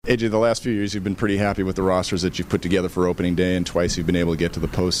AJ, the last few years you've been pretty happy with the rosters that you've put together for opening day, and twice you've been able to get to the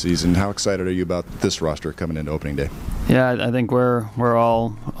postseason. How excited are you about this roster coming into opening day? Yeah, I think we're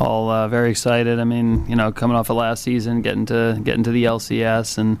all very excited. I mean, coming off of last season, getting to the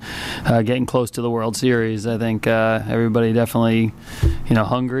LCS and getting close to the World Series. I think everybody definitely,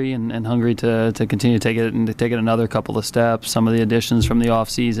 hungry and hungry to continue to take it another couple of steps. Some of the additions from the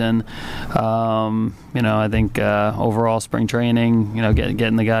off season. I think overall spring training,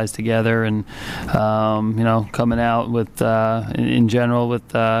 getting the guys together and coming out with in general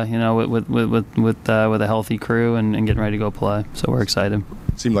with a healthy crew and getting ready to go play. So we're excited.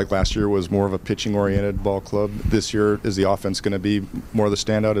 It seemed like last year was more of a pitching-oriented ball club. This year, is the offense going to be more of the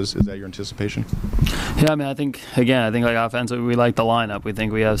standout? Is that your anticipation? Yeah, I mean, I think like offensively, we like the lineup. We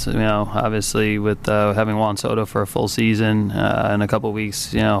think we have, obviously with having Juan Soto for a full season in a couple of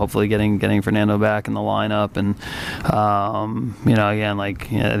weeks, hopefully getting Fernando back in the lineup, and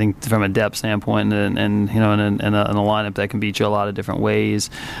I think from a depth standpoint and in a lineup that can beat you a lot of different ways,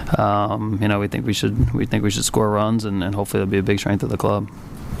 we think we should score runs, and hopefully it'll be a big strength of the club.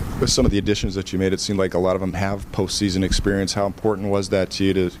 With some of the additions that you made, it seemed like a lot of them have postseason experience. How important was that to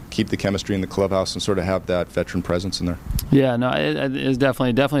you to keep the chemistry in the clubhouse and sort of have that veteran presence in there? Yeah, no, it's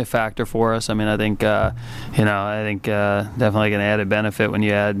definitely a factor for us. I mean, I think definitely an added benefit when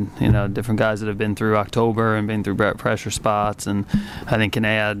you add different guys that have been through October and been through pressure spots, and I think can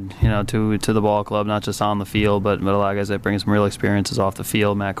add to the ball club, not just on the field, but a lot of guys that bring some real experiences off the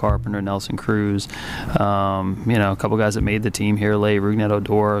field. Matt Carpenter, Nelson Cruz, a couple guys that made the team here late. Rugnet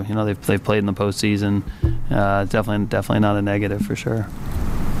Odor. They've played in the postseason. Definitely not a negative for sure.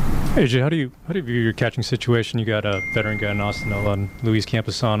 AJ, how do you view your catching situation? You got a veteran guy in Austin and Luis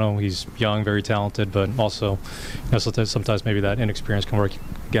Camposano. He's young, very talented, but also sometimes maybe that inexperience can work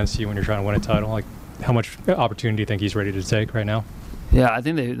against you when you're trying to win a title. Like, how much opportunity do you think he's ready to take right now? Yeah, I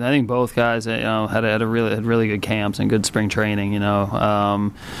think both guys had really good camps and good spring training.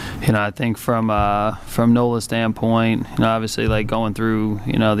 I think from Nola's standpoint, obviously like going through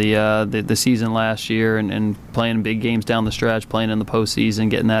the season last year and playing big games down the stretch, playing in the postseason,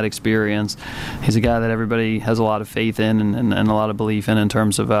 getting that experience. He's a guy that everybody has a lot of faith in and a lot of belief in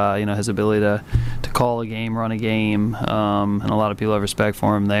terms of his ability to call a game, run a game, and a lot of people have respect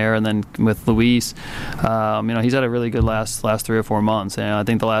for him there. And then with Luis, he's had a really good last 3 or 4 months. I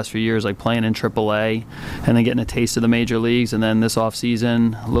think the last few years, like playing in AAA and then getting a taste of the major leagues, and then this off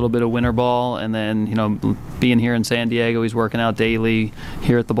season, a little bit of winter ball, and then being here in San Diego, he's working out daily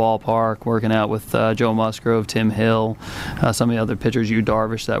here at the ballpark, working out with Joe Musgrove, Tim Hill, some of the other pitchers, Yu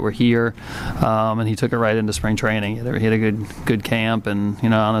Darvish, that were here, and he took it right into spring training. He had a good camp, and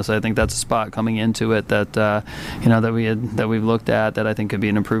honestly, I think that's a spot coming into it that we've looked at that I think could be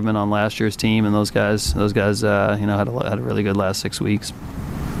an improvement on last year's team, and those guys had a really good last 6 weeks.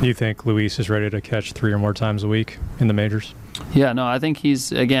 Do you think Luis is ready to catch 3 or more times a week in the majors? Yeah, no, I think he's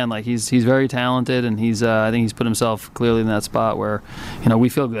very talented, and I think he's put himself clearly in that spot where, we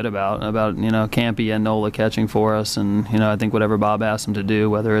feel good about Campy and Nola catching for us, and I think whatever Bob asks him to do,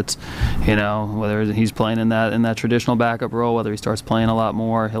 whether it's whether he's playing in that traditional backup role, whether he starts playing a lot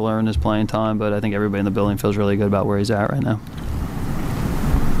more, he'll earn his playing time. But I think everybody in the building feels really good about where he's at right now.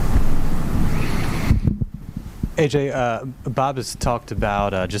 AJ, Bob has talked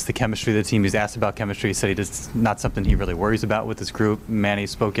about just the chemistry of the team. He's asked about chemistry. He said it's not something he really worries about with this group. Manny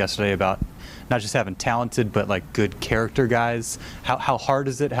spoke yesterday about not just having talented, but like good character guys. How hard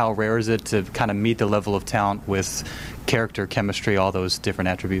is it? How rare is it to kind of meet the level of talent with character, chemistry, all those different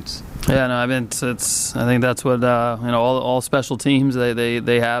attributes? Yeah, no, I mean, I think that's what all special teams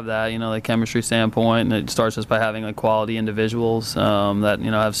they have that the chemistry standpoint, and it starts just by having like quality individuals that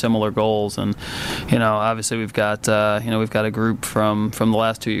have similar goals, and obviously we've got a group from the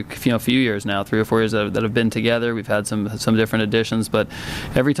last few years now, 3 or 4 years that have been together. We've had some different additions, but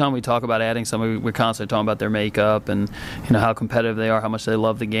every time we talk about adding somebody, we're constantly talking about their makeup and how competitive they are, how much they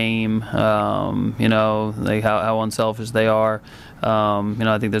love the game, how unselfish they are.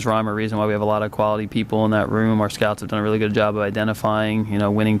 I think there's rhyme or reason why we have a lot of quality people in that room. Our scouts have done a really good job of identifying,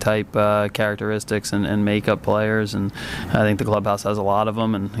 winning type characteristics and makeup players, and I think the clubhouse has a lot of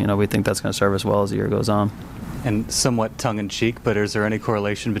them, and we think that's going to serve us well as the year goes on. And somewhat tongue-in-cheek, but is there any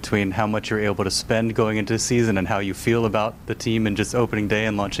correlation between how much you're able to spend going into the season and how you feel about the team and just opening day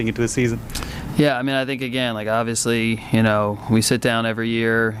and launching into the season? Yeah, I mean, I think, again, like obviously, we sit down every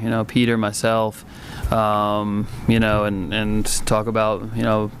year, Peter, myself, and talk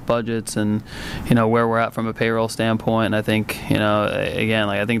about budgets and where we're at from a payroll standpoint. And I think again,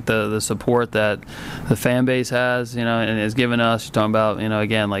 I think the support that the fan base has and has given us. You're talking about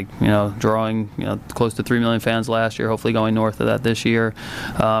again drawing close to 3 million fans last year, hopefully going north of that this year,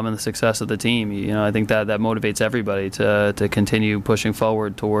 and the success of the team. I think that motivates everybody to continue pushing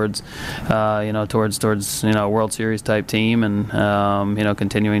forward towards towards a World Series type team, and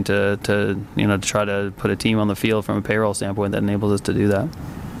continuing to try to put a team on the field from a payroll standpoint that enables us to do that.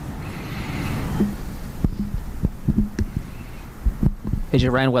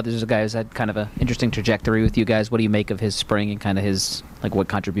 AJ, Ryan Weathers is a guy who's had kind of an interesting trajectory with you guys. What do you make of his spring and kind of his what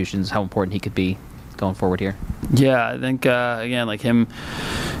contributions, how important he could be going forward here? Yeah, I think again, him,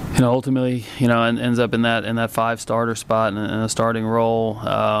 ultimately, ends up in that 5-starter spot in a starting role.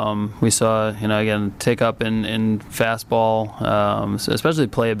 We saw, again, tick up in fastball, especially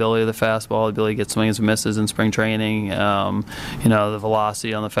playability of the fastball, the ability to get swings and misses in spring training. The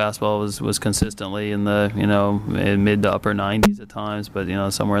velocity on the fastball was consistently in the in mid to upper 90s at times, but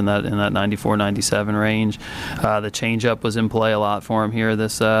somewhere in that 94, 97 range. The changeup was in play a lot for him here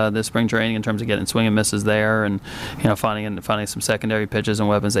this spring training in terms of getting swing and misses there, and finding some secondary pitches and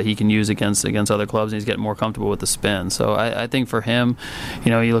weapons that he can use against other clubs, and he's getting more comfortable with the spin. So I think for him,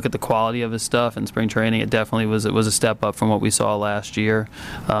 you look at the quality of his stuff in spring training, it definitely was a step up from what we saw last year.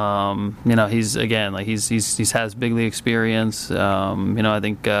 He's again he's has big league experience. I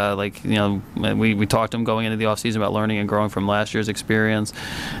think we talked to him going into the offseason about learning and growing from last year's experience.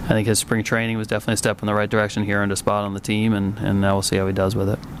 I think his spring training was definitely a step in the right direction here and a spot on the team, and now we'll see how he does with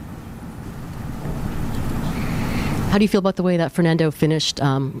it. How do you feel about the way that Fernando finished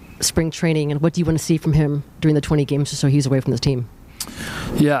spring training, and what do you want to see from him during the 20 games or so he's away from the team?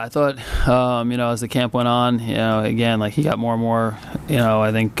 Yeah, I thought, as the camp went on, again, he got more and more,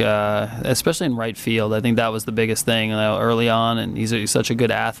 I think, especially in right field, I think that was the biggest thing early on, and he's such a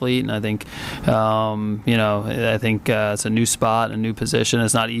good athlete, and I think, it's a new spot, a new position.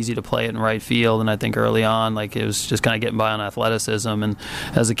 It's not easy to play it in right field, and I think early on, it was just kind of getting by on athleticism, and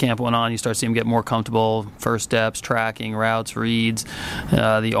as the camp went on, you start seeing him get more comfortable, first steps, tracking, routes, reads.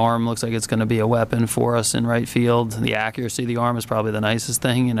 The arm looks like it's going to be a weapon for us in right field. The accuracy of the arm is probably the nicest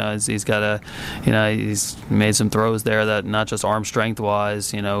thing. He's got he's made some throws there that not just arm strength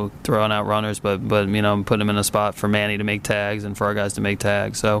wise, throwing out runners, but putting him in a spot for Manny to make tags and for our guys to make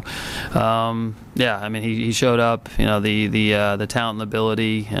tags. So he showed up. The talent and the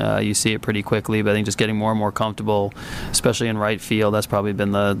ability, you see it pretty quickly. But I think just getting more and more comfortable, especially in right field, that's probably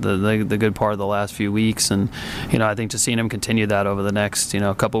been the good part of the last few weeks. And I think just seeing him continue that over the next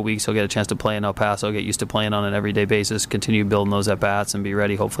couple of weeks, he'll get a chance to play in El Paso, get used to playing on an everyday basis, continue building those at bats, and be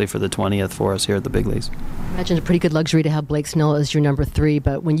ready hopefully for the 20th for us here at the big leagues. I imagine it's a pretty good luxury to have Blake Snell as your number 3.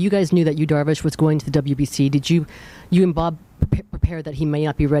 But when you guys knew that Yu Darvish was going to the WBC, did you and Bob prepare that he may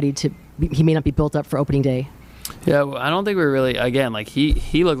not be built up for opening day? Yeah, I don't think we were really, again,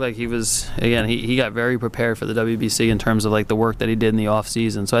 he looked like he was, again, he got very prepared for the WBC in terms of the work that he did in the off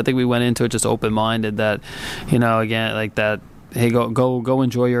season. So I think we went into it just open-minded that, again, that, hey, go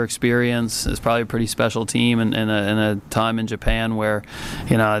enjoy your experience. It's probably a pretty special team in a time in Japan where,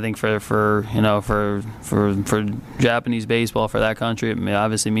 I think for Japanese baseball, for that country, it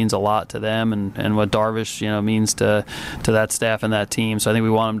obviously means a lot to them, and what Darvish means to that staff and that team. So I think we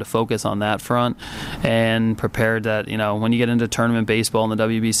want them to focus on that front and prepared that when you get into tournament baseball in the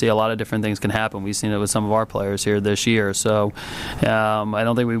WBC, a lot of different things can happen. We've seen it with some of our players here this year. So I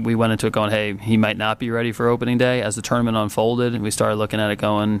don't think we went into it going, hey, he might not be ready for opening day. As the tournament unfolded, and we started looking at it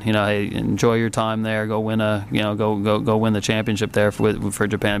going, hey, enjoy your time there, go win go win the championship there for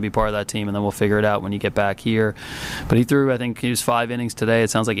Japan and be part of that team, and then we'll figure it out when you get back here. But he threw, I think he was 5 innings today.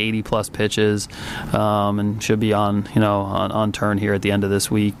 It sounds like 80 plus pitches, and should be on turn here at the end of this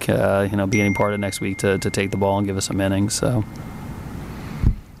week, beginning part of next week to take the ball and give us some innings. So.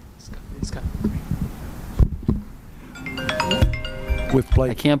 With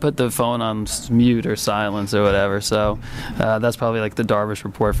Blake. I can't put the phone on mute or silence or whatever, so that's probably the Darvish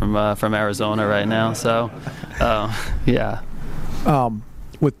report from Arizona right now. So, yeah.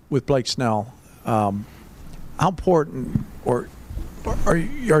 With Blake Snell, how important, or are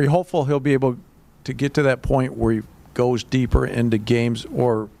you hopeful he'll be able to get to that point where he goes deeper into games,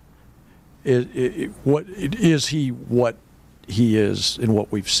 or is he what he is in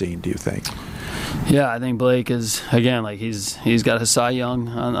what we've seen? Do you think? Yeah, I think Blake is, again, like he's got his Cy Young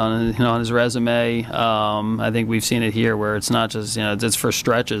on his resume. I think we've seen it here where it's not just it's for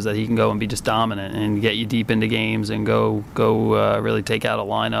stretches that he can go and be just dominant and get you deep into games and go really take out a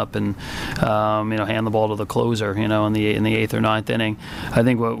lineup and hand the ball to the closer in the eighth or ninth inning. I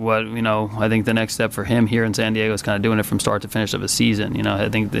think I think the next step for him here in San Diego is kind of doing it from start to finish of a season. I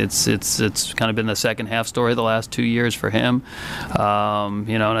think it's kind of been the second half story the last 2 years for him.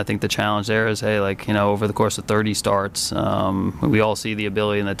 And I think the challenge there is, hey, over the course of 30 starts, we all see the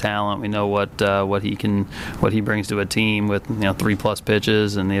ability and the talent. We know what he brings to a team with 3+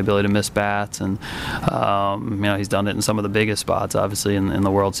 pitches and the ability to miss bats, and he's done it in some of the biggest spots, obviously in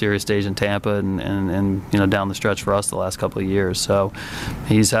the World Series stage in Tampa and down the stretch for us the last couple of years. So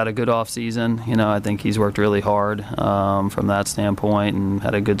he's had a good off season. I think he's worked really hard from that standpoint and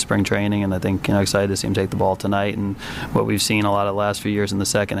had a good spring training, and I think excited to see him take the ball tonight. And what we've seen a lot of the last few years in the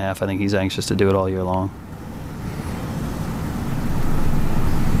second half, I think he's anxious to do it all year long.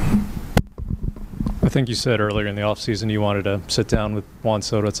 I think you said earlier in the offseason you wanted to sit down with Juan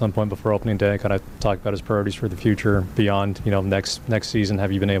Soto at some point before opening day, kind of talk about his priorities for the future beyond next season.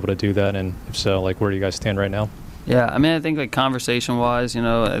 Have you been able to do that, and if so, where do you guys stand right now? Yeah, I mean, I think conversation-wise,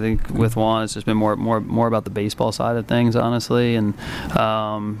 I think with Juan, it's just been more about the baseball side of things, honestly. And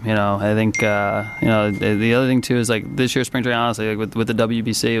I think the other thing too is this year's spring training, honestly, with the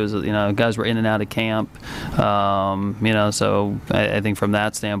WBC, it was guys were in and out of camp. So I think from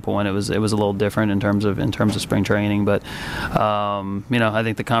that standpoint, it was a little different in terms of spring training. But I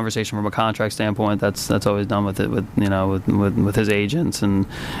think the conversation from a contract standpoint, that's always done with his agents, and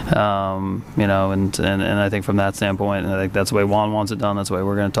I think from that standpoint, and I think that's the way Juan wants it done. That's the way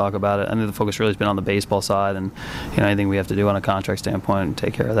we're going to talk about it. I think the focus really has been on the baseball side, and anything we have to do on a contract standpoint and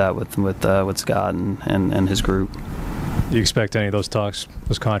take care of that with Scott and his group. Do you expect any of those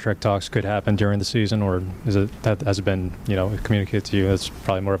contract talks could happen during the season, or has it been communicated to you? That's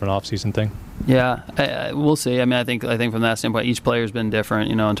probably more of an off-season thing. Yeah, we'll see. I mean, I think from that standpoint, each player's been different.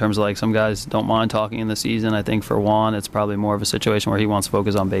 In terms of some guys don't mind talking in the season. I think for Juan, it's probably more of a situation where he wants to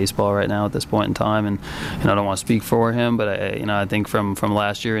focus on baseball right now at this point in time, and I don't want to speak for him, but I think from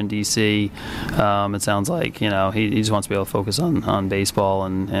last year in DC, it sounds like he just wants to be able to focus on baseball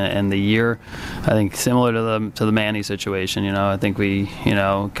and the year. I think similar to the Manny situation. I think we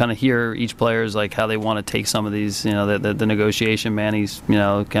kind of hear each player's how they want to take some of these. The negotiation. Manny's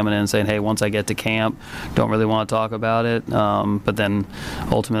coming in and saying, hey, once I get to camp, don't really want to talk about it, but then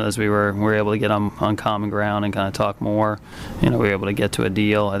ultimately as we were able to get on common ground and kind of talk more, we were able to get to a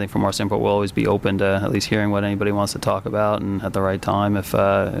deal. I think from our standpoint, we'll always be open to at least hearing what anybody wants to talk about, and at the right time, if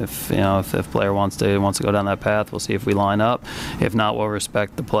player wants to go down that path, we'll see if we line up. If not, we'll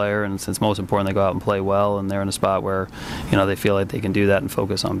respect the player, and since most important, they go out and play well, and they're in a spot where they feel like they can do that and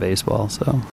focus on baseball. So